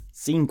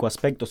5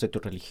 aspectos de tu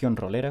religión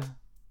rolera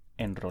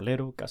en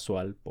Rolero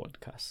Casual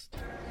Podcast.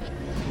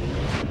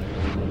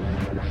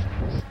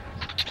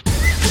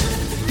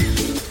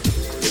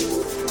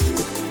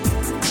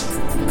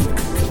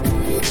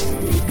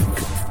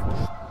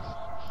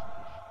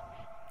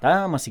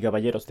 Damas y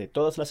caballeros de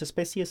todas las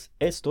especies,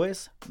 esto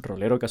es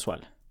Rolero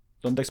Casual,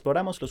 donde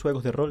exploramos los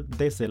juegos de rol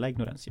desde la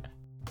ignorancia.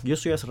 Yo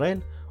soy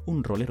Azrael,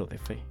 un rolero de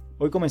fe.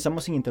 Hoy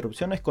comenzamos sin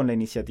interrupciones con la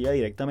iniciativa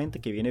directamente,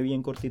 que viene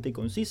bien cortita y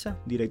concisa,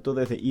 directo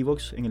desde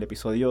Evox en el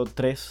episodio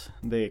 3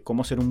 de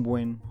cómo ser un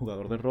buen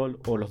jugador de rol,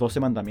 o los 12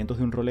 mandamientos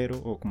de un rolero,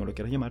 o como lo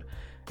quieras llamar.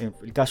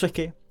 El caso es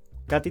que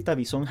Katy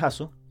Tabizón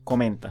Jasso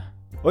comenta: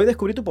 hoy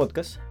descubrí tu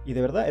podcast y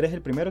de verdad eres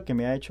el primero que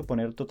me ha hecho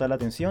poner total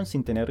atención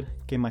sin tener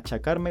que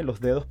machacarme los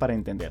dedos para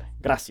entender.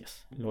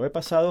 Gracias, lo he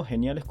pasado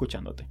genial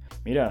escuchándote.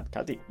 Mira,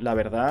 Katy, la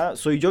verdad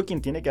soy yo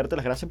quien tiene que darte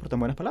las gracias por tan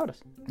buenas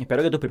palabras.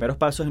 Espero que tus primeros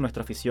pasos en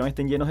nuestra afición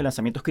estén llenos de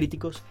lanzamientos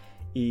críticos,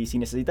 y si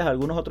necesitas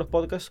algunos otros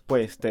podcasts,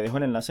 pues te dejo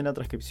el enlace en la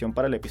transcripción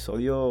para el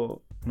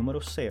episodio número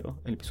 0,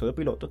 el episodio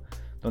piloto,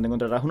 donde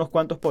encontrarás unos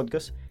cuantos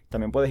podcasts.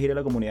 También puedes ir a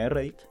la comunidad de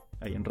Reddit.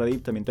 Ahí en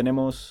Reddit también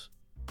tenemos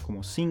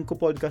como 5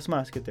 podcasts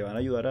más que te van a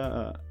ayudar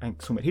a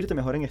sumergirte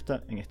mejor en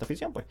esta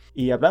afición, pues.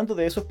 Y hablando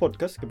de esos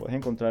podcasts que puedes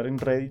encontrar en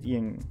Reddit y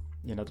en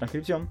la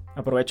transcripción,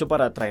 aprovecho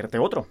para traerte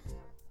otro.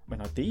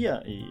 Bueno, a ti y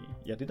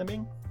a ti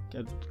también,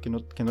 que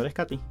no eres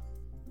Katy.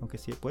 Aunque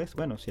sí, pues,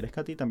 bueno, si eres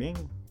Katy también,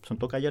 son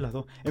tocayas las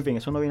dos. En fin,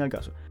 eso no viene al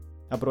caso.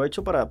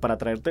 Aprovecho para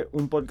traerte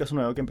un podcast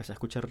nuevo que empecé a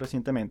escuchar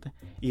recientemente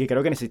y que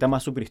creo que necesita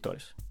más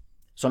superhistores.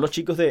 Son los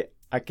chicos de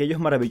Aquellos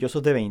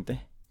Maravillosos de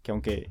 20, que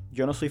aunque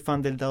yo no soy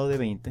fan del dado de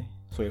 20,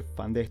 soy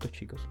fan de estos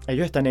chicos.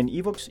 Ellos están en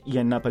Evox y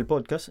en Apple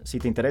Podcasts. Si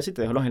te interesa, y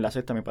te dejo los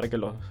enlaces también para que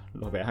los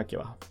veas aquí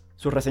abajo.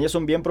 Sus reseñas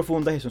son bien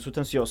profundas y son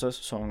sustanciosas,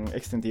 son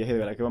extendidas y de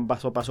verdad que van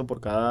paso a paso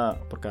por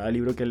cada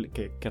libro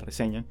que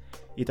reseñan.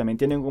 Y también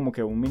tienen como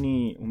que un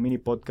mini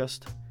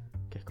podcast,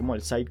 que es como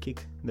el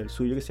sidekick del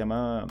suyo, que se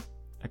llama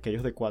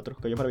Aquellos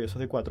Maravillosos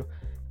de 4,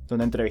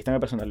 donde entrevistan a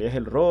personalidades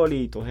del rol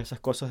y todas esas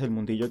cosas del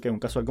mundillo que un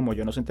casual como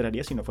yo no se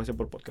enteraría si no fuese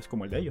por podcast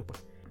como el de ellos,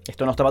 pues.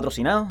 Esto no está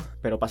patrocinado,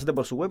 pero pásate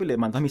por su web y le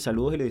mandas mis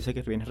saludos y le dices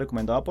que vienes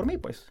recomendado por mí,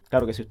 pues.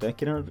 Claro que si ustedes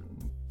quieren,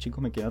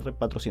 chicos, me quieren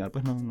patrocinar,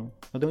 pues no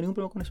tengo ningún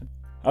problema con eso.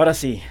 Ahora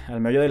sí, al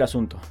meollo del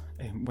asunto.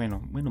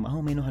 Bueno, más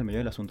o menos al meollo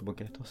del asunto,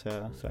 porque esto se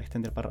va a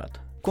extender para rato.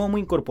 ¿Cómo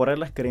incorporar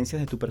las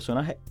creencias de tu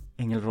personaje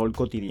en el rol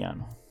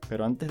cotidiano?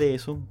 Pero antes de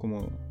eso, como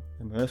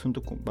el meollo del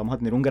asunto, vamos a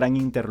tener un gran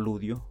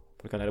interludio,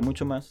 porque hablaré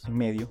mucho más en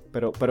medio,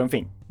 pero en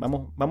fin,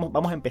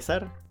 vamos a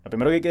empezar. Lo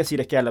primero que hay que decir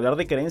es que al hablar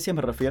de creencias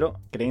me refiero a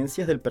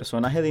creencias del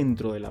personaje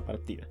dentro de la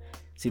partida.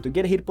 Si tú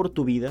quieres ir por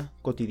tu vida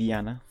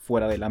cotidiana,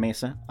 fuera de la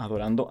mesa,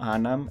 adorando a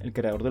Anam, el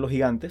creador de los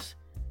gigantes,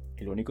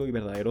 el único y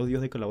verdadero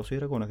dios de calabozos y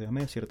dragones, déjame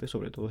decirte,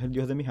 sobre todo es el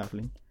dios de mi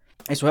halfling,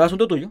 eso es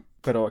asunto tuyo,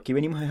 pero aquí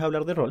venimos a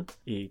hablar de rol,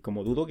 y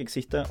como dudo que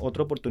exista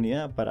otra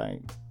oportunidad para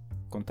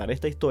contar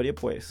esta historia,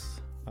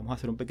 pues vamos a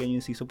hacer un pequeño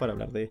inciso para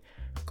hablar de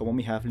cómo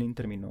mi halfling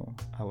terminó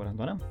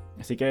adorando a Anam.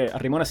 Así que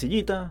arrima una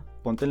sillita,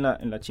 ponte en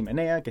la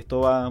chimenea, que esto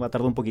va a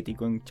tardar un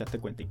poquitico en echarte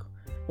cuentico.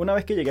 Una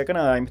vez que llegué a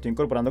Canadá y me estoy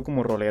incorporando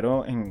como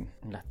rolero en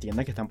las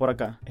tiendas que están por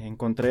acá,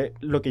 encontré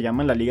lo que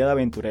llaman la Liga de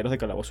Aventureros de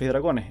Calabozos y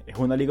Dragones. Es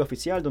una liga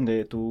oficial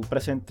donde tú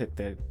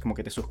como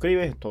que te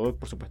suscribes, todo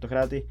por supuesto es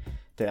gratis,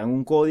 te dan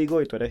un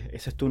código y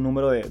ese es tu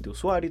número de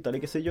usuario y tal y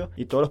qué sé yo,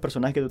 y todos los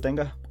personajes que tú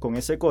tengas con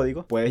ese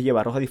código puedes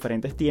llevarlos a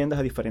diferentes tiendas,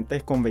 a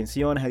diferentes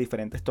convenciones, a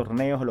diferentes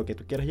torneos, a lo que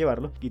tú quieras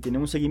llevarlos, y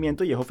tienen un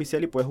seguimiento y es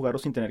oficial y puedes jugarlo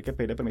sin tener que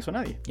pedirle permiso a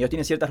nadie. Ellos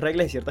tienen ciertas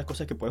reglas y ciertas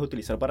cosas que puedes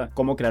utilizar para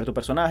cómo crear tu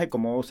personaje,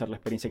 cómo usar la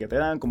experiencia que te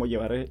dan, cómo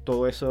llevar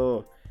todo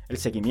eso, el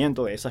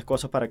seguimiento de esas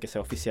cosas para que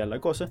sea oficial la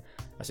cosa.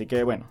 Así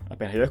que bueno,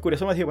 apenas yo descubrí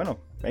eso me dije, bueno,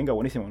 venga,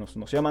 buenísimo,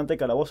 no soy amante de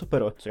calabozos,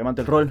 pero soy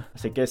amante del rol,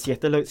 así que si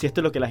esto es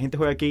lo que la gente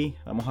juega aquí,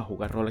 vamos a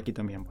jugar rol aquí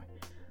también, pues.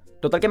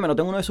 Total que me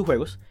anoté en uno de sus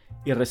juegos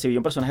y recibí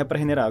un personaje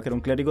pregenerado que era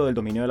un clérigo del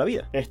dominio de la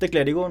vida. Este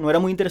clérigo no era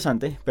muy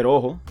interesante, pero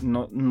ojo,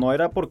 no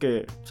era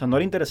porque, o sea, no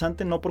era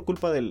interesante no por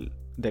culpa del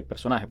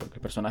personaje, porque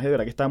el personaje de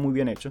verdad que estaba muy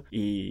bien hecho,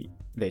 y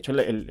de hecho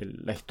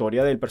la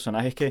historia del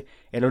personaje es que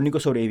era el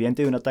único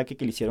sobreviviente de un ataque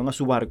que le hicieron a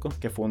su barco,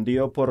 que fue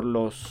hundido por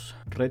los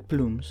Red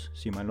Plumes,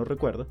 si mal no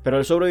recuerdo, pero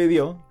él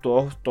sobrevivió,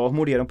 todos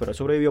murieron, pero él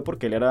sobrevivió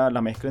porque él era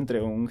la mezcla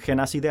entre un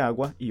genasi de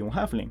agua y un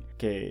halfling,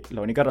 que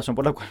la única razón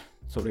por la cual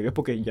sobrevivió es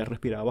porque ya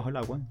respiraba bajo el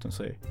agua,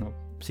 entonces no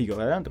siguió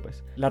adelante,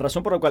 pues. La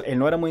razón por la cual él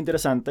no era muy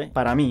interesante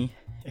para mí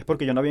es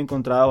porque yo no había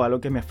encontrado algo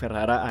que me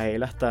aferrara a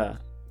él hasta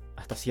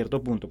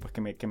cierto punto, pues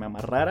que me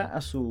amarrara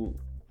a su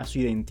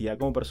identidad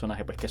como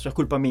personaje, pues que eso es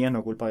culpa mía,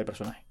 no culpa del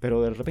personaje.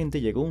 Pero de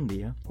repente llegó un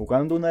día,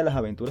 jugando una de las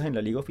aventuras en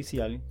la liga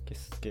oficial,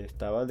 que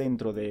estaba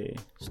dentro de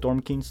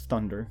Storm King's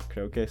Thunder,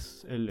 creo que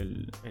es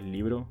el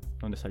libro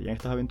donde salían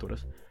estas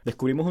aventuras,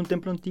 descubrimos un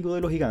templo antiguo de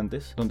los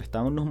gigantes, donde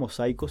estaban unos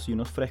mosaicos y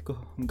unos frescos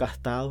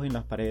gastados en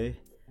las paredes,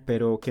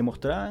 pero que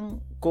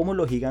mostraban cómo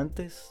los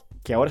gigantes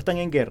que ahora están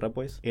en guerra,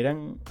 pues,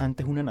 eran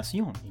antes una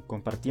nación y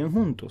compartían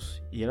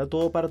juntos. Y era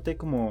todo parte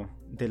como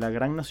de la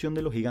gran nación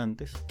de los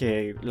gigantes,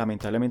 que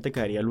lamentablemente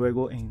caería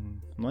luego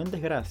en, no en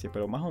desgracia,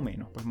 pero más o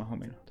menos, pues más o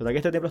menos. Total que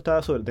este templo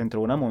estaba dentro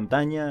de una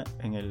montaña,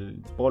 en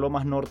el polo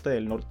más norte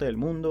del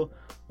mundo,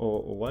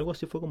 o algo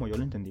así fue como yo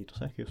lo entendí, tú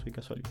sabes que yo soy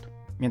casualito.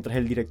 Mientras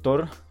el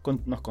director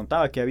nos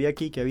contaba qué había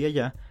aquí, qué había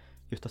allá,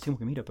 yo estaba así como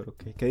que mira, pero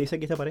 ¿qué dice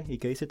aquí esta pared? ¿Y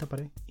qué dice esta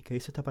pared? ¿Y qué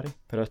dice esta pared?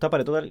 Pero esta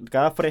pared,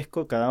 cada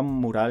fresco, cada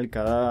mural,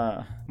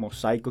 cada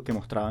mosaico que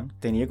mostraban,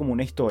 tenía como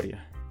una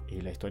historia. Y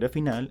la historia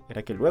final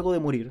era que luego de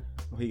morir,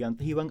 los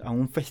gigantes iban a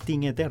un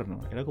festín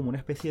eterno. Era como una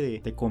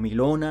especie de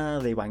comilona,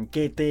 de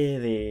banquete,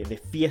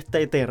 de fiesta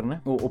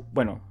eterna.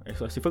 Bueno,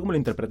 eso así fue como lo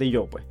interpreté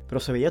yo, pues.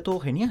 Pero se veía todo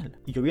genial.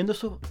 Y yo viendo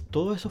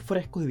todos esos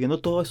frescos y viendo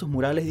todos esos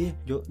murales, dije,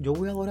 yo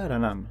voy a adorar a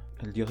Nam,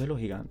 el dios de los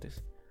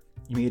gigantes.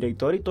 Y mi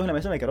director y todos en la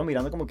mesa me quedaron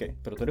mirando como que,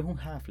 pero tú eres un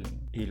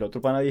halfling. Y el otro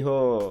pana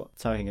dijo,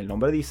 ¿sabes? En el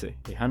nombre dice,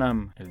 es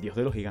Anam, el dios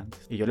de los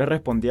gigantes. Y yo le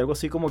respondí algo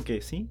así como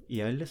que, sí,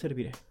 y a él le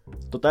serviré.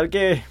 Total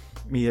que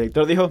mi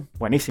director dijo,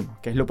 buenísimo,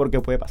 que es lo peor que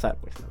puede pasar,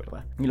 pues, la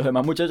verdad. Y los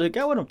demás muchachos,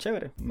 que bueno,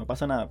 chévere, no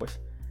pasa nada, pues.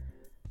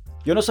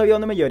 Yo no sabía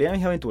dónde me llevarían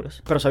mis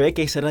aventuras, pero sabía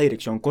que esa era la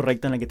dirección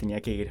correcta en la que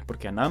tenía que ir,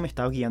 porque Anam me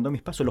estaba guiando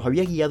mis pasos. Los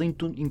había guiado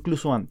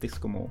incluso antes,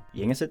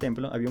 y en ese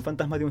templo había un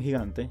fantasma de un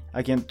gigante,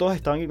 a quien todos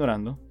estaban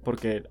ignorando,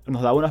 porque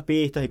nos daba unas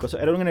pistas y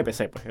cosas. Era un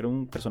NPC, pues, era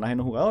un personaje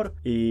no jugador,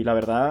 y la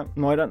verdad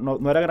no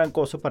era gran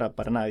cosa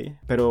para nadie,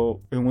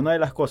 pero en una de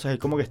las cosas él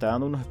como que estaba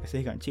dando unas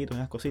especies de ganchitos,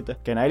 unas cositas,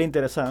 que a nadie le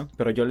interesaban,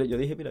 pero yo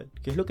dije, mira,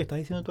 ¿qué es lo que estás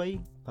diciendo tú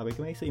ahí? A ver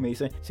qué me dice, y me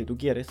dice, si tú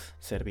quieres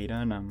servir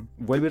a Anam,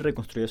 vuelve y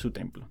reconstruye su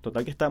templo.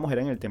 Total que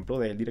era en el templo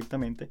de él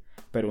directamente,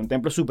 pero un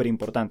templo súper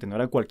importante, no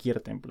era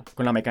cualquier templo.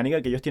 Con la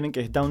mecánica que ellos tienen, que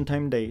es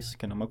Downtime Days,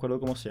 que no me acuerdo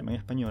cómo se llama en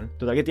español.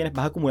 Total que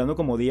vas acumulando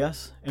como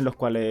días en los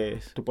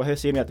cuales tú puedes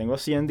decir, mira, tengo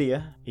 100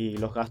 días y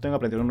los gasto en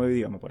aprender un nuevo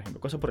idioma, por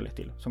ejemplo. Cosas por el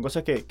estilo. Son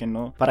cosas que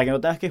no, para que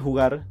no tengas que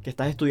jugar, que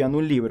estás estudiando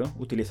un libro,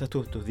 utilizas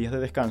tus días de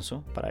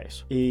descanso para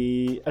eso.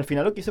 Y al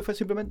final lo que hice fue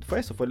simplemente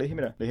eso. Le dije,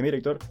 mira, le dije a mi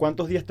director,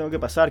 ¿cuántos días tengo que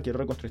pasar? Quiero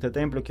reconstruir este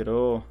templo,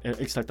 quiero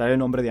exaltar el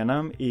nombre de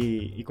Anam,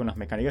 y con las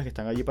mecánicas que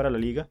están allí para la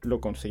liga, lo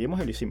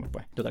conseguimos y lo hicimos,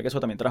 pues. Total que eso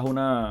también trajo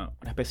una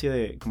especie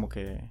de como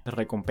que de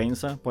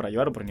recompensa por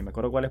ayudar, pero ni me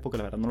acuerdo cuál es porque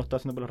la verdad no lo estaba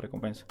haciendo por la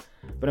recompensa.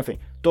 Pero en fin,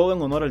 todo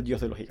en honor al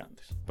dios de los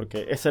gigantes,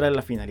 porque esa era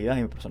la finalidad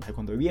de mi personaje.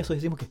 Cuando vi eso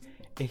decimos que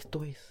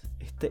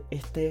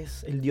este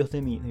es el dios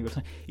de mi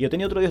personaje. Y yo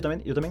tenía otro dios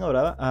también. Yo también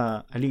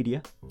adoraba a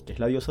Liria, que es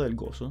la diosa del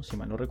gozo, si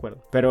mal no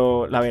recuerdo.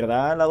 Pero la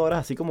verdad la adoras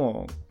así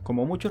como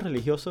muchos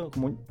religiosos,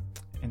 como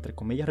entre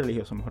comillas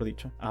religiosos, mejor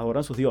dicho,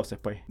 adoran sus dioses,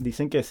 pues.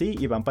 Dicen que sí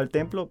y van para el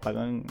templo,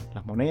 pagan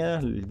las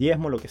monedas, el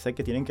diezmo, lo que sea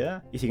que tienen que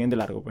dar, y siguen de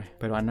largo, pues.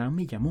 Pero Anam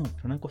me llamó,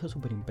 era una cosa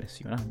súper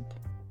impresionante.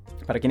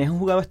 Para quienes han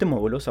jugado este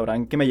módulo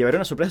sabrán que me llevaré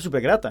una sorpresa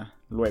súper grata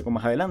luego,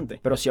 más adelante.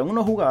 Pero si aún no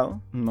has jugado,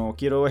 no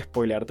quiero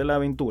spoilearte la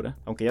aventura,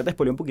 aunque ya te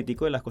spoileé un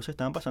poquitico de las cosas que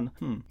estaban pasando.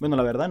 Bueno,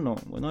 la verdad no,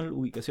 bueno,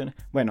 ubicaciones.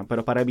 Bueno,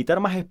 pero para evitar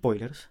más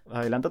spoilers,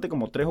 adelántate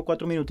como 3 o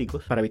 4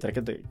 minuticos para evitar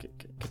que te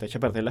eche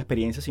a perder la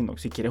experiencia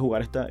si quieres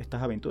jugar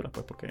estas aventuras,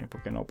 pues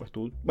porque no, pues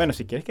tú, bueno,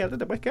 si quieres quedarte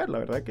te puedes quedar, la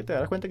verdad es que te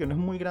darás cuenta que no es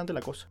muy grande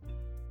la cosa.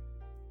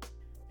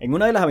 En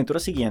una de las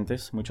aventuras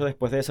siguientes, mucho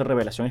después de esa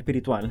revelación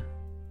espiritual,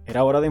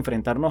 era hora de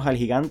enfrentarnos al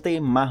gigante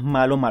más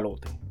malo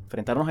malote.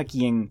 Enfrentarnos a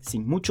quien,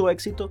 sin mucho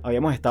éxito,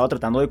 habíamos estado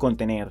tratando de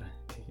contener.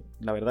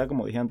 La verdad,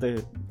 como dije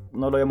antes,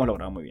 no lo habíamos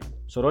logrado muy bien.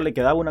 Solo le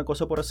quedaba una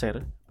cosa por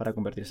hacer para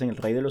convertirse en el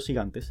rey de los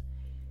gigantes.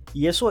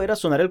 Y eso era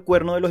sonar el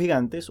cuerno de los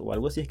gigantes, o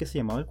algo así es que se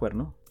llamaba el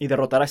cuerno, y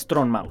derrotar a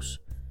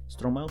Strongmouse.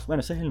 Strongmouse,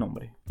 bueno, ese es el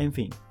nombre. En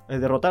fin,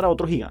 derrotar a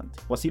otro gigante.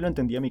 O así lo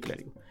entendía mi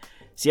clérigo.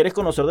 Si eres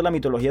conocedor de la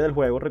mitología del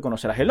juego,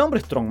 reconocerás el nombre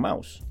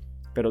Strongmouse.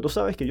 Pero tú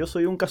sabes que yo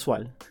soy un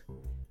casual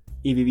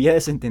y vivía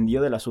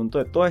desentendido del asunto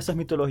de todas esas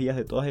mitologías,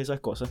 de todas esas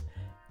cosas.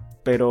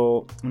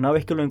 Pero una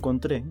vez que lo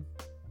encontré,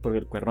 porque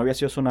el cuerno había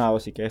sido sonado,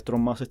 así que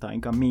Strongmouse estaba en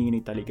camino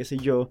y tal y qué sé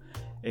yo,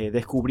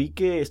 descubrí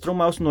que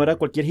Strongmouse no era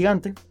cualquier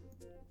gigante,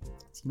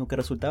 sino que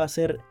resultaba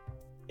ser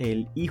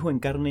el hijo en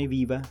carne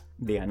viva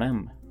de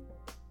Anam.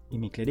 Y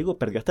mi clérigo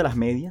perdió hasta las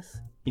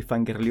medias y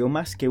fangirleó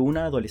más que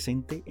una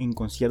adolescente en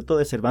concierto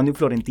de Servando y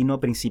Florentino a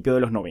principios de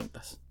los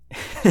 90s.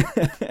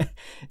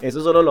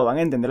 Eso solo lo van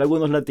a entender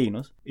algunos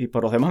latinos, y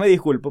por los demás me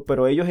disculpo,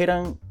 pero ellos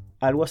eran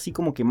algo así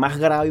como que más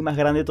grave y más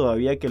grande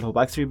todavía que los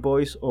Backstreet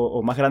Boys,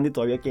 o más grande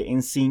todavía que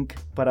NSYNC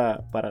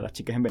para las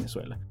chicas en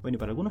Venezuela. Bueno, y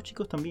para algunos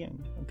chicos también,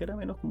 aunque era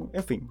menos común.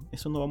 En fin,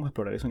 eso no vamos a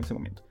explorar eso en ese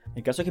momento.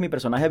 El caso es que mi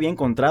personaje había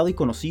encontrado y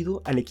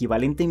conocido al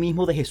equivalente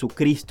mismo de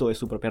Jesucristo de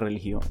su propia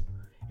religión.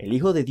 El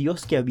Hijo de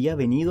Dios que había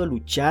venido a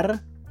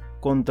luchar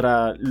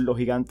contra los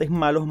gigantes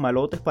malos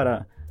malotes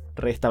para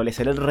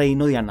restablecer el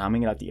reino de Anam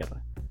en la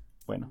tierra.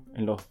 Bueno,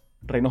 en los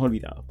reinos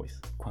olvidados,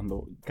 pues.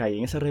 Cuando caí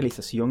en esa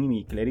realización y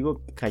mi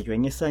clérigo cayó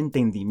en ese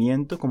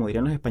entendimiento, como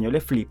dirían los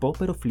españoles, flipó,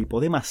 pero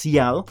flipó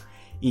demasiado.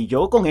 Y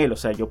yo con él, o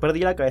sea, yo perdí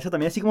la cabeza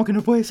también así como que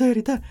no puede ser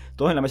y tal.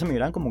 Todos en la mesa me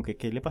miraban como que,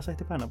 ¿qué le pasa a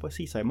este pana? Pues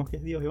sí, sabemos que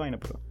es Dios y vaina,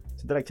 pero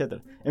etcétera,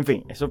 etcétera. En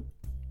fin, eso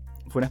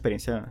fue una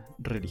experiencia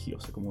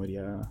religiosa, como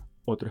diría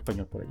otro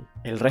español por allí.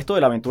 El resto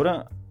de la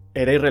aventura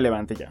era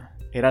irrelevante ya.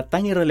 era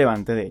tan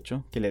irrelevante, de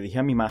hecho, que le dije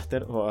a mi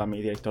máster o a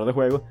mi director de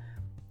juego,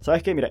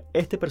 ¿sabes qué? Mira,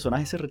 este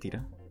personaje se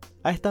retira.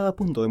 Ha estado a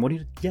punto de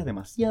morir ya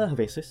demasiadas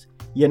veces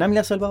y Anam le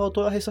ha salvado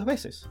todas esas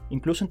veces,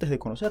 incluso antes de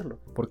conocerlo,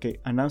 porque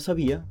Anam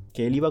sabía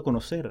que él iba a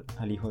conocer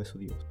al hijo de su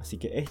dios. Así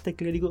que este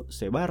clérigo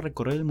se va a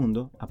recorrer el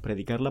mundo a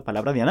predicar la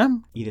palabra de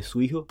Anam y de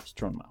su hijo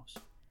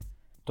Strongmouse.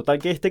 Total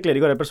que este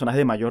clérigo era el personaje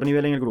de mayor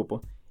nivel en el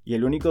grupo y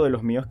el único de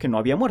los míos que no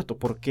había muerto,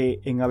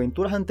 porque en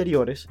aventuras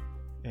anteriores,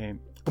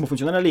 como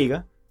funciona la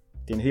liga,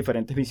 tienes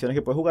diferentes misiones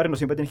que puedes jugar y no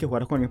siempre tienes que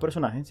jugar con el mismo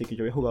personaje, así que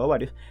yo había jugado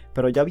varios,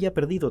 pero ya había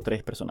perdido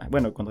 3 personajes.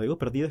 Bueno, cuando digo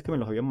perdido es que me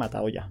los habían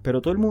matado ya.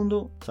 Pero todo el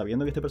mundo,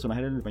 sabiendo que este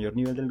personaje era el mayor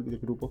nivel del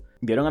grupo,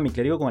 vieron a mi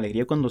clérigo con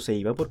alegría cuando se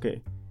iba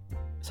porque,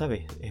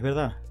 ¿sabes? Es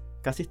verdad,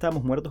 casi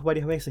estábamos muertos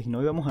varias veces y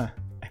no íbamos a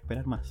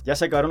esperar más. Ya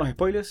se acabaron los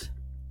spoilers,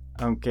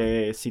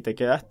 aunque si te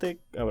quedaste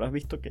habrás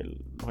visto que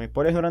los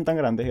spoilers no eran tan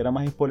grandes, eran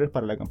más spoilers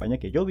para la campaña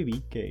que yo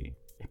viví que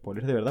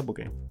spoilers de verdad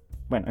porque,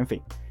 bueno, en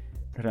fin.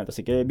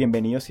 Así que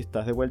bienvenido si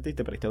estás de vuelta y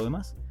te perdiste algo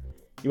más.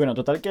 Y bueno,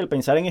 total que al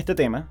pensar en este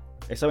tema,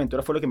 esa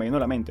aventura fue lo que me vino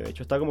a la mente. De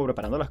hecho, estaba como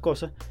preparando las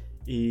cosas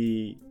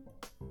y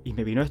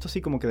me vino esto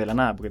así como que de la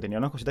nada, porque tenía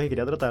unas cositas que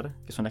quería tratar,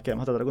 que son las que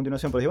vamos a tratar a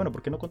continuación. Pero dije, bueno,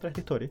 ¿por qué no contar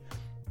esta historia?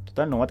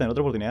 Total, no va a tener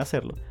otra oportunidad de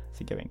hacerlo,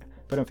 así que venga.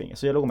 Pero en fin,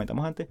 eso ya lo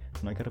comentamos antes,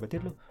 no hay que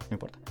repetirlo, no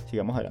importa.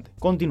 Sigamos adelante.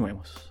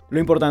 Continuemos. Lo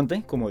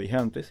importante, como dije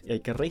antes, y hay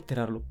que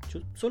reiterarlo,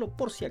 solo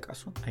por si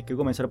acaso, hay que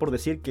comenzar por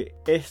decir que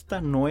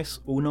esta no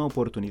es una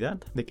oportunidad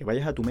de que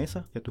vayas a tu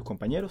mesa y a tus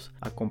compañeros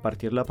a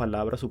compartir la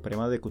palabra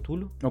suprema de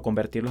Cthulhu o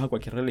convertirlos a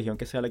cualquier religión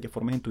que sea la que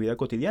formes en tu vida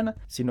cotidiana,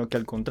 sino que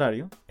al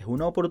contrario, es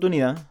una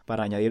oportunidad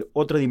para añadir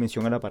otra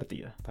dimensión a la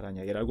partida, para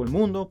añadir algo al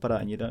mundo, para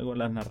añadir algo a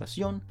la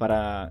narración,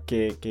 para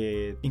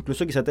que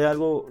incluso quizá te dé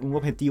algo, un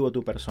objetivo a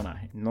tu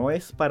personaje. No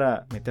es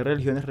para meter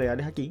religiones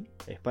reales aquí,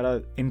 es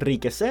para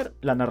enriquecer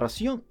la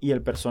narración y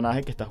el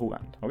personaje que estás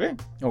jugando, ¿ok?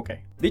 Ok.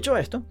 Dicho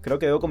esto, creo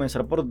que debo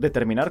comenzar por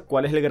determinar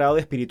cuál es el grado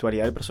de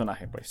espiritualidad del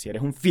personaje. Pues si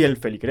eres un fiel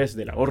feligrés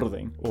de la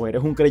orden, o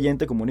eres un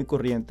creyente común y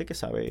corriente que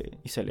sabe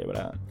y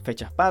celebra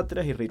fechas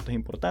patrias y ritos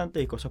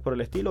importantes y cosas por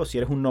el estilo, o si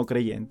eres un no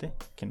creyente,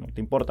 que no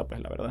te importa,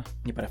 pues la verdad.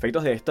 Y para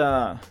efectos de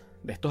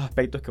estos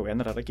aspectos que voy a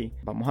narrar aquí,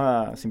 vamos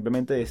a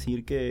simplemente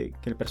decir que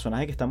el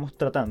personaje que estamos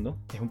tratando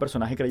es un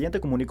personaje creyente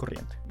común y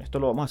corriente. Esto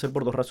lo vamos a hacer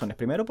por 2 razones.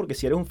 Primero, porque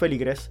si eres un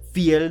feligrés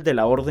fiel de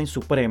la orden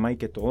suprema y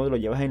que todo lo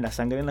llevas en la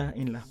sangre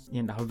y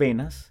en las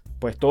venas,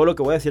 pues todo lo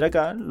que voy a decir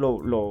acá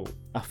lo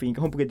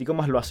afincas un poquitico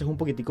más, lo haces un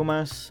poquitico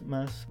más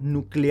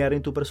nuclear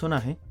en tu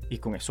personaje y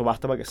con eso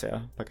basta para que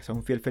seas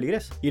un fiel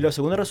feligrés. Y la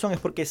segunda razón es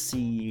porque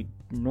si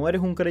no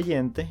eres un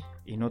creyente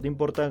y no te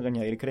importa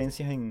añadir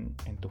creencias en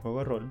tu juego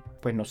de rol,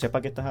 pues no sé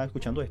para qué estás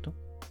escuchando esto.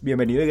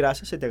 Bienvenido y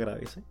gracias, se te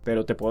agradece.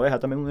 Pero te puedo dejar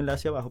también un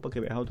enlace abajo para que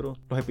veas los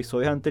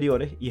episodios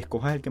anteriores y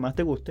escojas el que más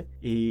te guste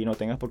y no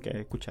tengas por qué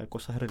escuchar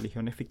cosas de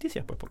religiones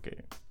ficticias, pues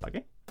porque, ¿para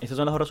qué? Esas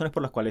son las razones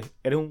por las cuales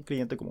eres un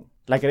creyente común.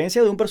 La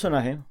creencia de un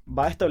personaje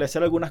va a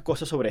establecer algunas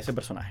cosas sobre ese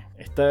personaje.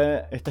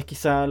 Esta es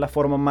quizá la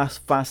forma más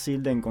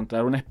fácil de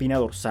encontrar una espina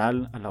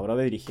dorsal a la hora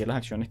de dirigir las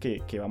acciones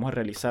que vamos a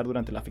realizar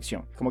durante la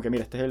ficción. Como que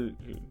mira, esta es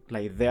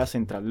la idea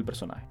central del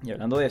personaje. Y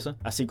hablando de eso,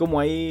 así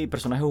como hay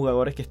personajes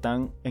jugadores que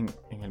están en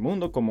el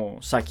mundo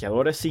como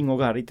saqueadores sin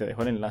hogar, y te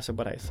dejo el enlace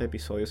para ese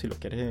episodio si lo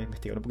quieres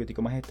investigar un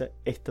poquitico más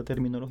esta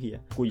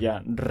terminología,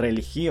 cuya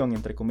religión,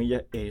 entre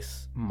comillas,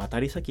 es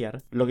matar y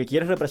saquear, lo que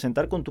quieres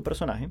representar con tu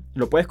personaje,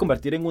 lo puedes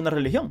convertir en una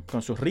religión,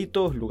 con sus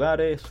ritos,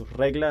 lugares, sus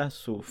reglas,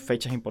 sus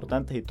fechas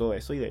importantes y todo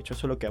eso, y de hecho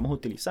eso es lo que vamos a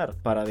utilizar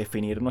para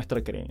definir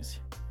nuestra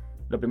creencia.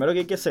 Lo primero que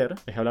hay que hacer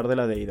es hablar de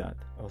la deidad,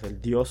 o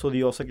del dios o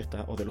diosa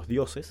o de los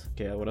dioses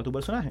que adora tu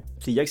personaje.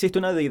 Si ya existe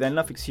una deidad en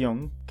la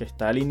ficción que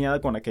está alineada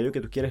con aquello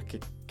que tú quieres que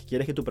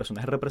tu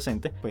personaje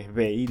represente, pues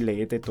ve y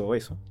léete todo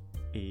eso.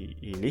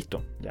 Y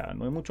listo, ya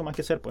no hay mucho más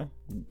que hacer, pues.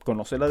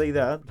 Conoce la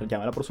deidad,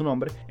 llámala por su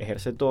nombre,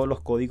 ejerce todos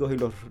los códigos y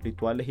los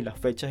rituales y las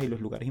fechas y los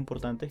lugares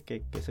importantes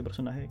que ese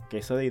personaje, que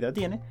esa deidad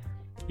tiene,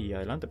 y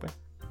adelante, pues.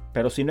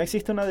 Pero si no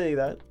existe una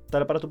deidad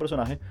tal para tu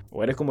personaje,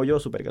 o eres como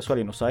yo, súper casual,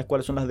 y no sabes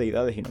cuáles son las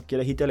deidades y no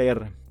quieres irte a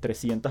leer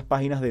 300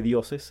 páginas de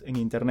dioses en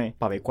internet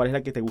para ver cuál es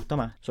la que te gusta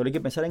más, solo hay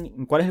que pensar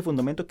en cuál es el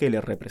fundamento que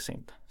le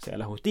representa. Sea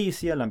la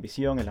justicia, la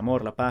ambición, el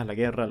amor, la paz, la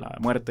guerra, la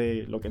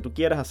muerte, lo que tú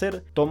quieras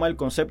hacer, toma el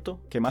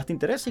concepto que más te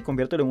interesa y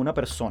conviértelo en una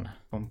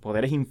persona con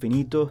poderes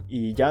infinitos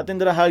y ya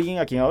tendrás a alguien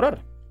a quien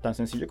adorar. Tan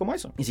sencillo como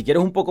eso. Y si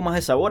quieres un poco más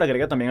de sabor,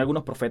 agrega también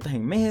algunos profetas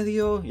en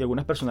medio y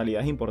algunas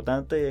personalidades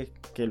importantes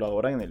que lo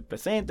adoran en el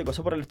presente,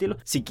 cosas por el estilo.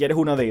 Si quieres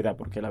una deidad,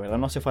 porque la verdad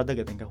no hace falta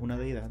que tengas una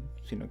deidad,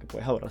 sino que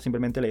puedes adorar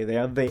simplemente la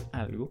idea de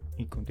algo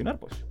y continuar,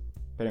 pues.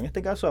 Pero en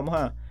este caso vamos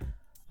a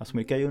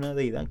asumir que hay una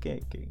deidad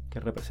que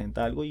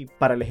representa algo, y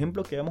para el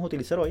ejemplo que vamos a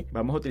utilizar hoy,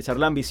 vamos a utilizar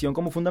la ambición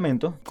como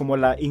fundamento, como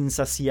la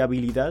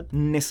insaciabilidad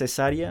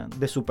necesaria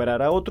de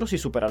superar a otros y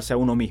superarse a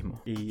uno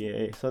mismo. Y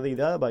esa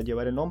deidad va a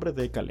llevar el nombre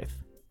de Caled.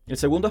 El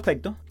segundo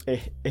aspecto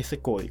es ese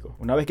código.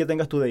 Una vez que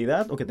tengas tu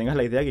deidad o que tengas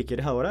la idea que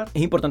quieres adorar,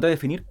 es importante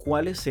definir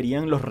cuáles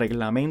serían los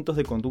reglamentos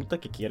de conducta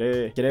que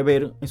quiere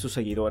ver en sus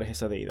seguidores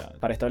esa deidad.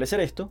 Para establecer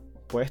esto,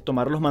 Puedes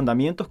tomar los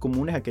mandamientos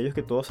comunes, aquellos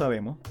que todos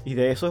sabemos, y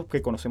de esos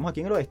que conocemos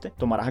aquí en el oeste,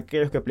 tomarás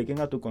aquellos que apliquen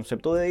a tu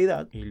concepto de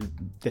deidad y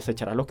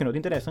desecharás los que no te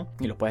interesan,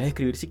 y los puedes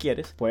escribir si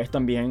quieres. Puedes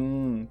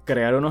también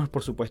crear unos,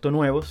 por supuesto,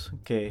 nuevos,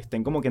 que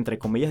estén como que entre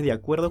comillas de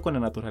acuerdo con la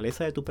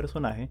naturaleza de tu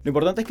personaje. Lo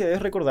importante es que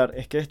debes recordar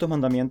es que estos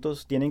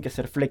mandamientos tienen que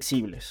ser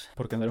flexibles,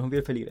 porque no eres un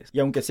fiel feligres. Y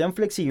aunque sean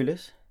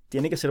flexibles,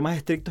 tienen que ser más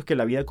estrictos que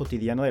la vida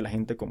cotidiana de la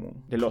gente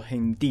común, de los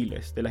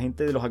gentiles, de la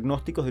gente de los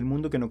agnósticos del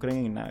mundo que no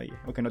creen en nadie,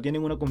 o que no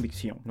tienen una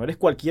convicción. No eres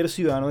cualquier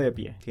ciudadano de a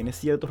pie, tienes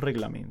ciertos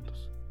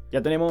reglamentos.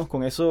 Ya tenemos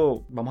con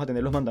eso, vamos a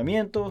tener los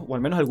mandamientos, o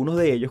al menos algunos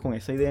de ellos con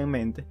esa idea en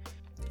mente.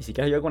 Y si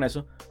quieres ayudar con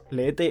eso,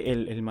 léete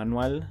el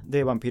manual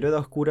de Vampiro de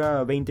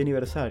Oscura 20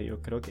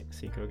 aniversario, creo que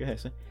es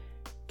ese,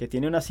 que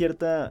tiene una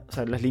cierta, o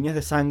sea, las líneas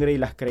de sangre y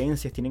las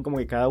creencias tienen como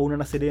que cada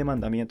una serie de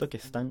mandamientos que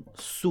están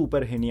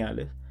súper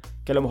geniales,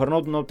 que a lo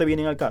mejor no te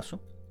vienen al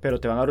caso, pero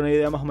te van a dar una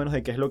idea más o menos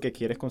de qué es lo que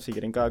quieres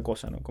conseguir en cada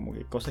cosa, ¿no? Como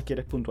que cosas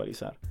quieres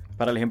puntualizar.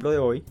 Para el ejemplo de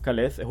hoy,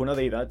 Caled es una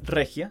deidad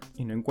regia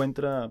y no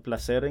encuentra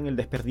placer en el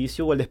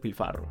desperdicio o el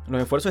despilfarro.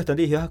 Los esfuerzos están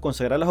dirigidos a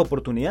consagrar las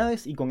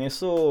oportunidades y con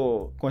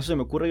eso se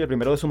me ocurre el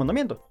primero de sus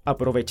mandamientos.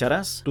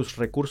 Aprovecharás tus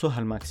recursos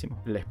al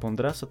máximo. Les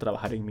pondrás a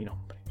trabajar en mi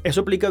nombre.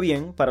 Eso aplica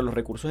bien para los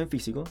recursos en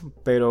físico,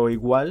 pero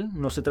igual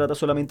no se trata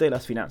solamente de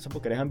las finanzas,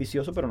 porque eres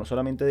ambicioso, pero no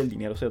solamente del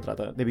dinero se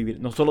trata de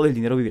vivir, no solo del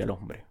dinero vivir al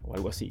hombre, o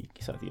algo así,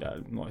 quizás dirá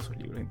uno de esos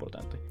libros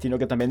importantes, sino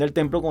que también del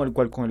templo con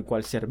el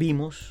cual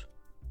servimos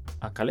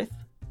a Caled.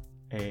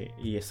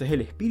 Y ese es el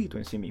espíritu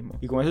en sí mismo.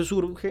 Y con eso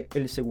surge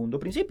el segundo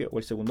principio, o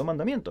el segundo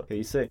mandamiento, que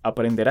dice: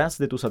 aprenderás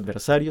de tus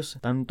adversarios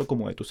tanto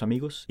como de tus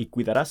amigos, y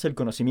cuidarás el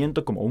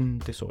conocimiento como un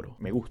tesoro.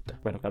 Me gusta.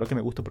 Bueno, claro que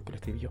me gusta porque lo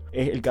escribí yo.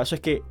 El caso es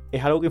que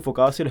es algo que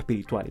enfocado hacia lo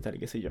espiritual y tal,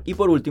 qué sé yo. Y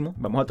por último,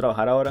 vamos a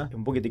trabajar ahora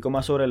un poquitico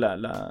más sobre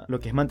lo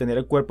que es mantener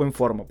el cuerpo en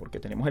forma,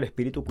 porque tenemos el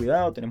espíritu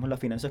cuidado, tenemos las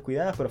finanzas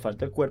cuidadas, pero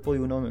falta el cuerpo de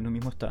uno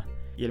mismo está.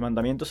 Y el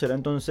mandamiento será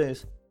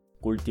entonces: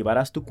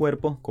 cultivarás tu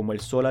cuerpo como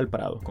el sol al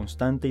prado,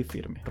 constante y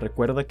firme.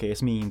 Recuerda que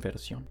es mi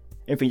inversión.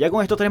 En fin, ya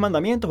con estos 3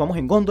 mandamientos vamos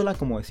en góndola,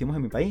 como decimos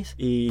en mi país,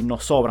 y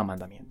nos sobran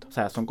mandamientos. O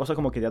sea, son cosas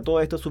como que ya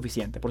todo esto es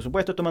suficiente. Por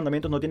supuesto, estos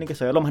mandamientos no tienen que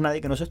saberlo más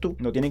nadie que no seas tú,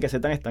 no tienen que ser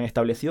tan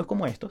establecidos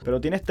como estos, pero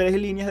tienes 3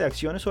 líneas de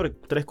acciones sobre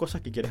 3 cosas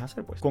que quieres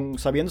hacer, pues.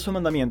 Sabiendo esos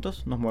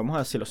mandamientos, nos movemos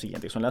hacia lo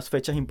siguiente, que son las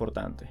fechas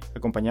importantes.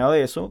 Acompañado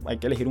de eso, hay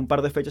que elegir un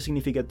par de fechas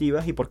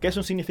significativas. ¿Y por qué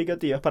son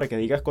significativas? Para que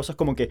digas cosas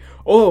como que: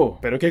 ¡oh,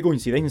 pero qué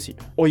coincidencia!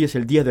 Hoy es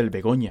el día del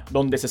Begoña,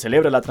 donde se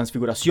celebra la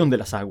transfiguración de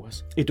las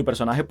aguas. Y tu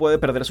personaje puede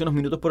perderse unos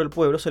minutos por el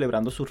pueblo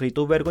celebrando su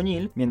rito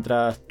vergoñil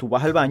mientras tú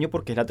vas al baño,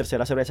 porque es la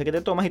tercera cerveza que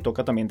te tomas y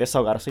toca también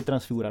desahogarse y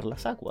transfigurar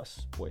las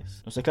aguas, pues.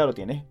 Entonces, claro,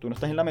 tú no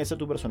estás en la mesa,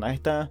 tu personaje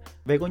está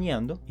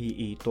begoñando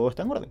y todo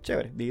está en orden.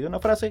 Chévere. Divide una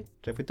frase,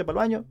 te fuiste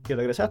para el baño y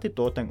regresaste y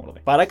todo está en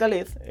orden. Para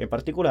Caled, en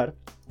particular,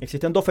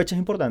 existen 2 fechas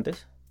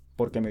importantes,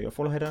 porque me dio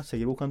flojera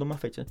seguir buscando más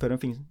fechas, pero en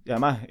fin,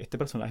 además, este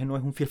personaje no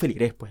es un fiel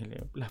feligrés, pues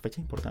las fechas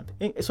importantes.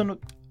 Eso no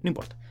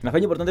importa. La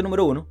fecha importante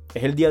número 1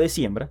 es el día de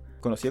siembra,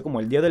 conocido como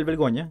el día del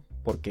Begoña,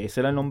 porque ese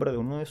era el nombre de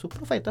uno de sus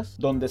profetas,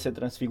 donde se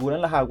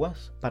transfiguran las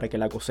aguas para que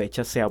la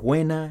cosecha sea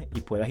buena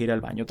y puedas ir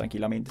al baño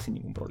tranquilamente sin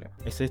ningún problema.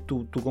 Ese es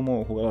tú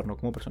como jugador, no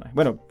como personaje.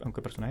 Bueno, aunque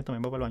el personaje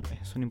también va para el baño,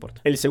 eso no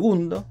importa. El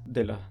segundo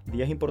de los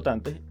días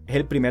importantes es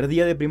el primer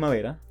día de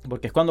primavera,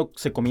 porque es cuando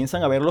se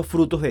comienzan a ver los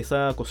frutos de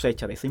esa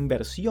cosecha, de esa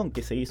inversión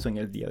que se hizo en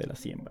el día de la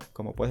siembra.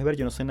 Como puedes ver,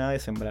 yo no sé nada de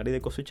sembrar y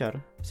de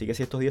cosechar, así que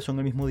si estos días son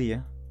el mismo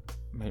día,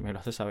 me lo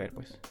hace saber,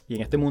 pues. Y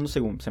en este mundo,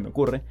 según se me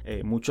ocurre,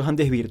 muchos han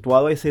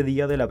desvirtuado ese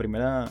día el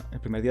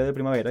primer día de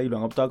primavera, y lo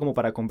han optado como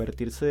para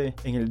convertirse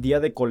en el día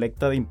de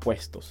colecta de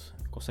impuestos,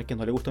 cosa que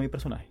no le gusta a mi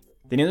personaje.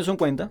 Teniendo eso en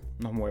cuenta,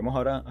 nos movemos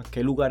ahora a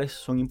qué lugares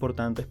son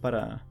importantes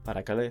para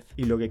Caled.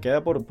 Y lo que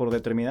queda por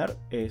determinar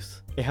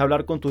es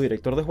hablar con tu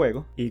director de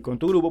juego y con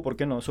tu grupo, ¿por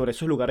qué no?, sobre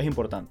esos lugares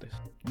importantes.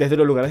 Desde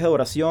los lugares de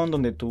adoración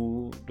donde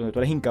tú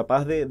eres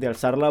incapaz de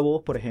alzar la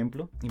voz, por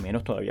ejemplo, y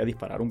menos todavía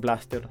disparar un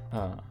blaster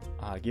a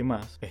alguien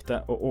más,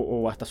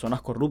 o hasta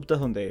zonas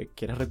corruptas donde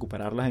quieres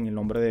recuperarlas en el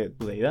nombre de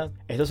tu deidad.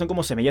 Estas son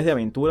como semillas de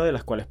aventura de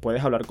las cuales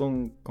puedes hablar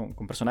con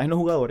personajes no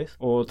jugadores,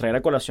 o traer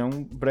a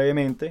colación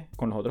brevemente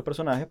con los otros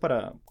personajes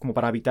para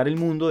habitar el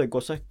mundo de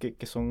cosas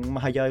que son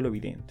más allá de lo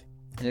evidente.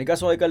 En el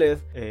caso de Caled,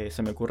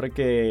 se me ocurre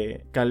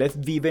que Caled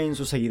vive en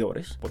sus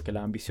seguidores, porque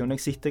la ambición no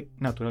existe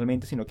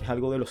naturalmente, sino que es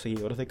algo de los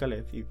seguidores de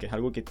Caled, y que es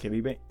algo que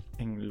vive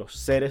en los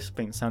seres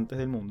pensantes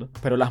del mundo.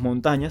 Pero las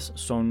montañas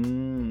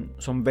son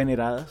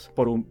veneradas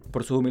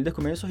por sus humildes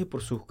comienzos y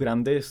por sus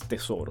grandes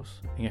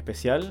tesoros, en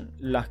especial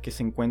las que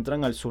se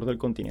encuentran al sur del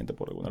continente.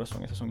 Por alguna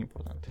razón esas son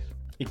importantes.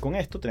 Y con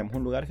esto tenemos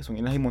un lugar que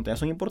las montañas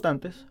son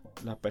importantes,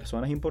 la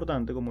persona es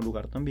importante como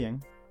lugar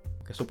también,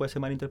 que eso puede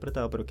ser mal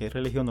interpretado, pero que es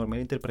religión no mal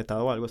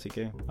interpretado o algo, así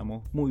que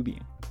vamos muy bien.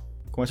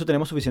 Con eso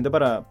tenemos suficiente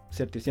para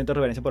sentir cierta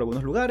reverencia por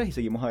algunos lugares y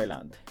seguimos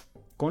adelante.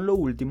 Con lo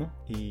último,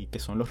 y que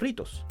son los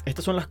ritos.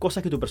 Estas son las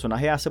cosas que tu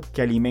personaje hace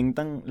que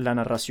alimentan la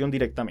narración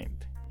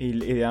directamente y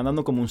le dan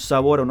dando como un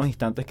sabor a unos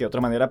instantes que de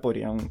otra manera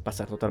podrían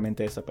pasar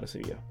totalmente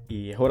desapercibidos.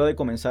 Y es hora de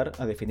comenzar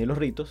a definir los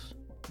ritos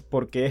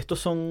porque estos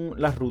son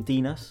las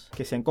rutinas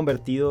que se han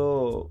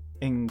convertido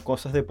en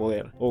cosas de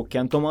poder o que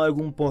han tomado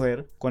algún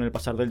poder con el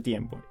pasar del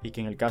tiempo y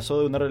que en el caso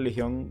de una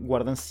religión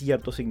guardan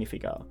cierto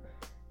significado.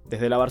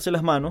 Desde lavarse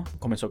las manos,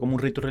 comenzó como un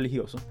rito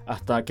religioso,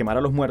 hasta quemar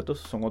a los muertos,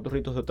 son otros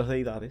ritos de otras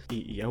deidades.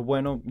 Y es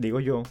bueno, digo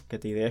yo, que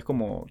te idees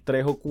como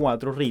 3 o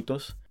 4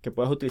 ritos que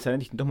puedas utilizar en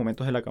distintos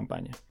momentos de la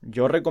campaña.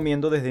 Yo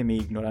recomiendo desde mi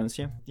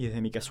ignorancia y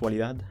desde mi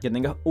casualidad que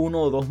tengas 1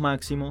 o 2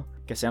 máximo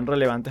que sean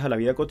relevantes a la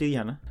vida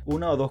cotidiana,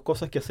 1 o 2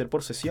 cosas que hacer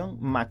por sesión,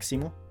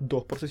 máximo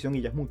 2 por sesión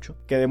y ya es mucho,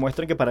 que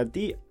demuestren que para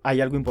ti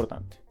hay algo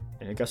importante.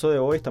 En el caso de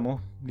hoy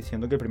estamos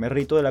diciendo que el primer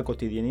rito de la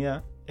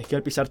cotidianidad es que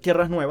al pisar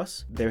tierras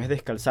nuevas debes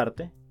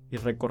descalzarte y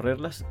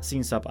recorrerlas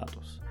sin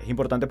zapatos. Es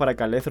importante para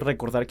Caleb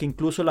recordar que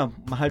incluso las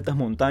más altas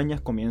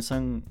montañas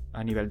comienzan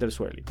a nivel del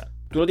suelo y tal.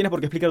 Tú no tienes por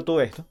qué explicar todo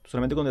esto,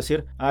 solamente con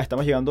decir,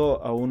 estamos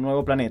llegando a un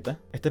nuevo planeta.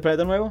 ¿Este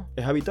planeta nuevo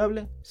es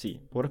habitable?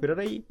 Sí. ¿Puedo respirar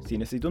ahí? Si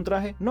necesito un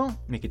traje, no.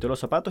 Me quito los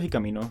zapatos y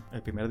camino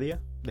el primer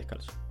día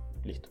descalzo.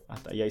 Listo.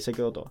 Hasta ahí se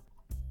quedó todo.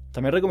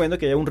 También recomiendo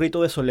que haya un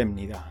rito de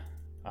solemnidad.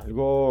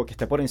 Algo que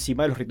esté por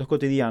encima de los ritos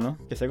cotidianos,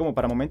 que sea como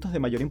para momentos de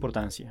mayor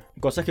importancia.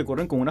 Cosas que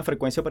ocurren con una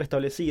frecuencia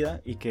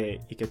preestablecida y que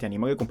te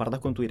animo a que compartas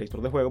con tu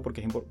director de juego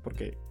porque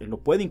él lo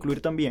puede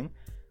incluir también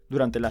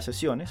durante las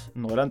sesiones,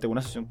 no durante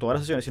una sesión, todas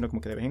las sesiones, sino como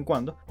que de vez en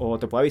cuando, o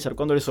te puede avisar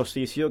cuando el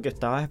solsticio que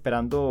estabas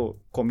esperando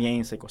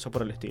comience, cosas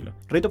por el estilo.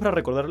 Ritos para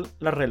recordar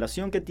la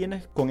relación que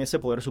tienes con ese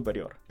poder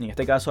superior. En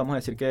este caso vamos a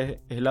decir que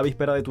es la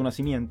víspera de tu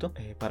nacimiento.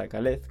 Para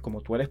Caleb,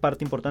 como tú eres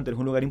parte importante, eres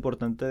un lugar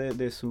importante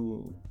de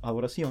su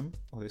adoración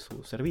o de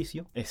su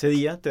servicio, ese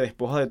día te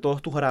despojas de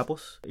todos tus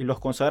harapos y los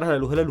consagras a la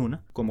luz de la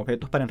luna como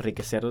objetos para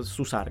enriquecer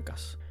sus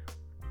arcas.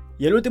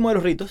 Y el último de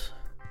los ritos,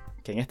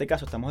 que en este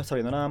caso estamos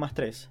desarrollando nada más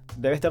 3,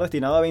 debe estar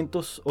destinado a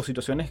eventos o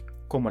situaciones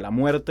como la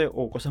muerte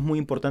o cosas muy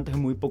importantes y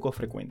muy poco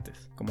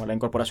frecuentes, como la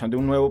incorporación de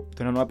una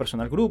nueva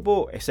persona al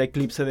grupo, ese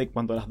eclipse de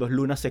cuando las 2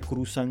 lunas se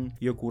cruzan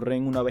y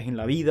ocurren una vez en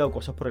la vida o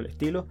cosas por el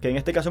estilo, que en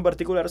este caso en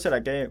particular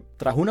será que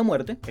tras una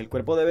muerte, el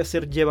cuerpo debe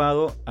ser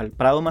llevado al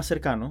prado más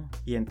cercano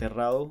y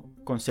enterrado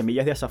con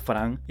semillas de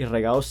azafrán y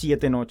regado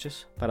 7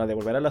 noches para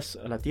devolver a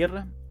la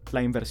tierra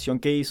la inversión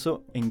que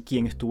hizo en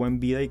quien estuvo en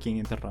vida y quien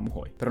enterramos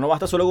hoy. Pero no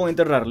basta solo con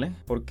enterrarle,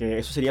 porque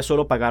eso sería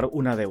solo pagar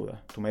una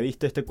deuda. Tú me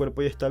diste este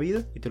cuerpo y esta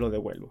vida y te lo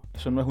devuelvo.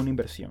 Eso no es una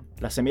inversión.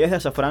 Las semillas de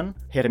azafrán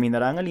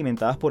germinarán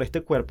alimentadas por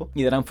este cuerpo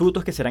y darán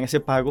frutos que serán ese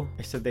pago,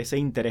 de ese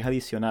interés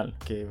adicional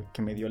que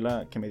me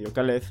dio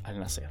Caleb al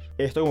nacer.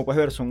 Esto, como puedes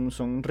ver,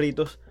 son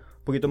ritos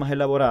un poquito más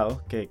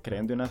elaborados que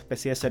crean de una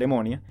especie de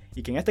ceremonia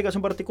y que en este caso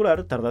en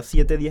particular tarda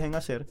 7 días en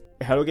hacer.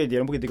 Es algo que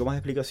tiene un poquitico más de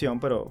explicación,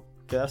 pero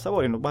que da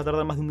sabor y no va a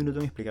tardar más de un minuto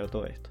en explicar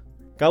todo esto.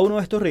 Cada uno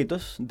de estos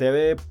ritos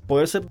debe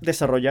poder ser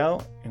desarrollado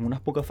en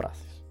unas pocas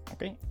frases,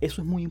 ¿ok?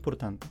 Eso es muy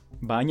importante.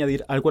 Va a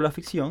añadir algo a la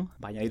ficción,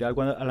 va a añadir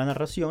algo a la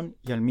narración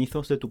y al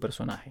mitos de tu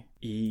personaje.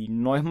 Y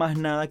no es más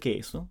nada que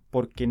eso,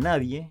 porque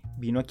nadie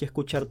vino aquí a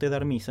escucharte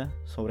dar misa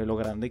sobre lo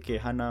grande que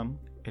es Anam,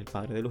 el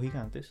padre de los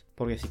gigantes,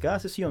 porque si cada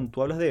sesión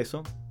tú hablas de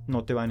eso,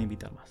 no te van a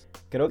invitar más.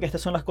 Creo que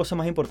estas son las cosas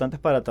más importantes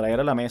para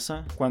traer a la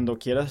mesa cuando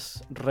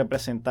quieras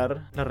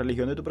representar la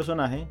religión de tu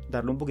personaje,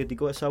 darle un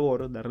poquitico de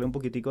sabor, darle un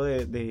poquitico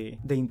de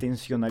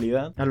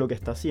intencionalidad a lo que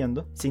está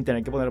haciendo, sin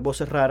tener que poner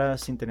voces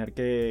raras, sin tener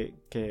que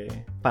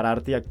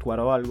pararte y actuar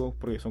o algo,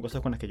 porque son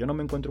cosas con las que yo no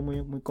me encuentro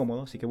muy, muy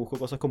cómodo, así que busco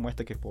cosas como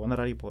esta que puedo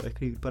narrar y puedo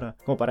escribir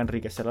como para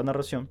enriquecer la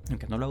narración,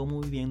 aunque no lo hago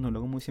muy bien, no lo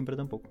hago muy siempre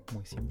tampoco,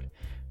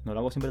 no lo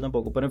hago siempre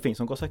tampoco, pero en fin,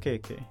 son cosas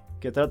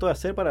que trato de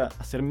hacer para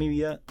hacer mi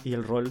vida y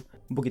el rol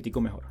un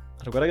poquitico mejor.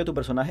 Recuerda que tu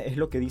personaje es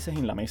lo que dices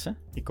en la mesa,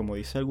 y como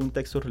dice algún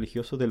texto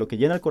religioso, de lo que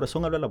llena el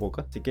corazón habla la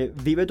boca, así que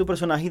vive tu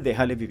personaje y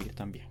déjale vivir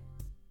también.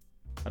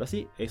 Ahora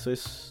sí, eso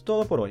es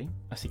todo por hoy,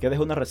 así que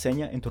deja una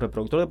reseña en tu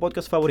reproductor de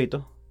podcast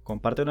favorito,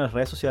 compártelo en las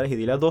redes sociales y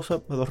dile a dos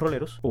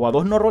roleros, o a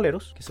 2 no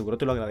roleros, que seguro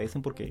te lo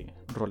agradecen porque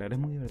rolear es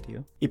muy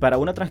divertido. Y para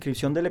una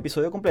transcripción del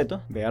episodio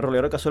completo, ve a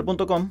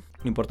rolerocasual.com.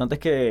 Lo importante es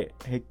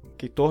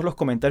que todos los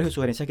comentarios y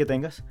sugerencias que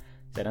tengas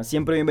serán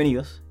siempre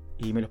bienvenidos.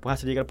 Y me los puedes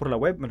hacer llegar por la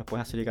web, me los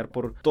puedes hacer llegar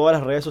por todas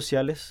las redes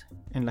sociales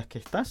en las que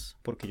estás,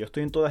 porque yo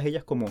estoy en todas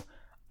ellas como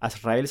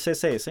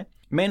AzraelCSS,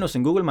 menos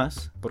en Google+,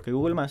 porque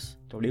Google+,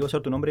 te obligo a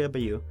usar tu nombre y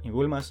apellido. En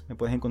Google+, me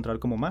puedes encontrar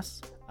como más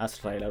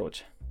Azrael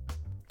Arocha.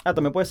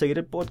 También puedes seguir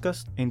el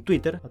podcast en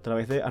Twitter a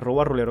través de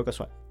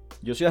 @rolerocasual.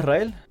 Yo soy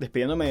Azrael,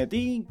 despidiéndome de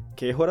ti,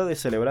 que es hora de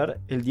celebrar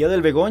el Día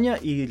del Begoña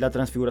y la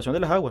transfiguración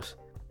de las aguas.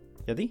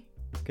 ¿Y a ti?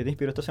 ¿Qué te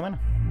inspiró esta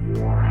semana?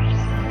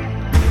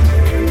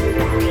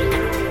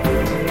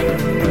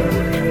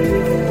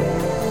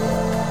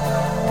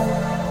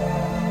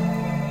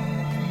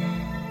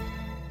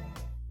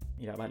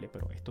 Mira, vale,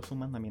 pero estos son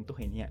mandamientos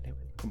geniales,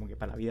 ¿vale? Como que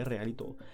para la vida real y todo.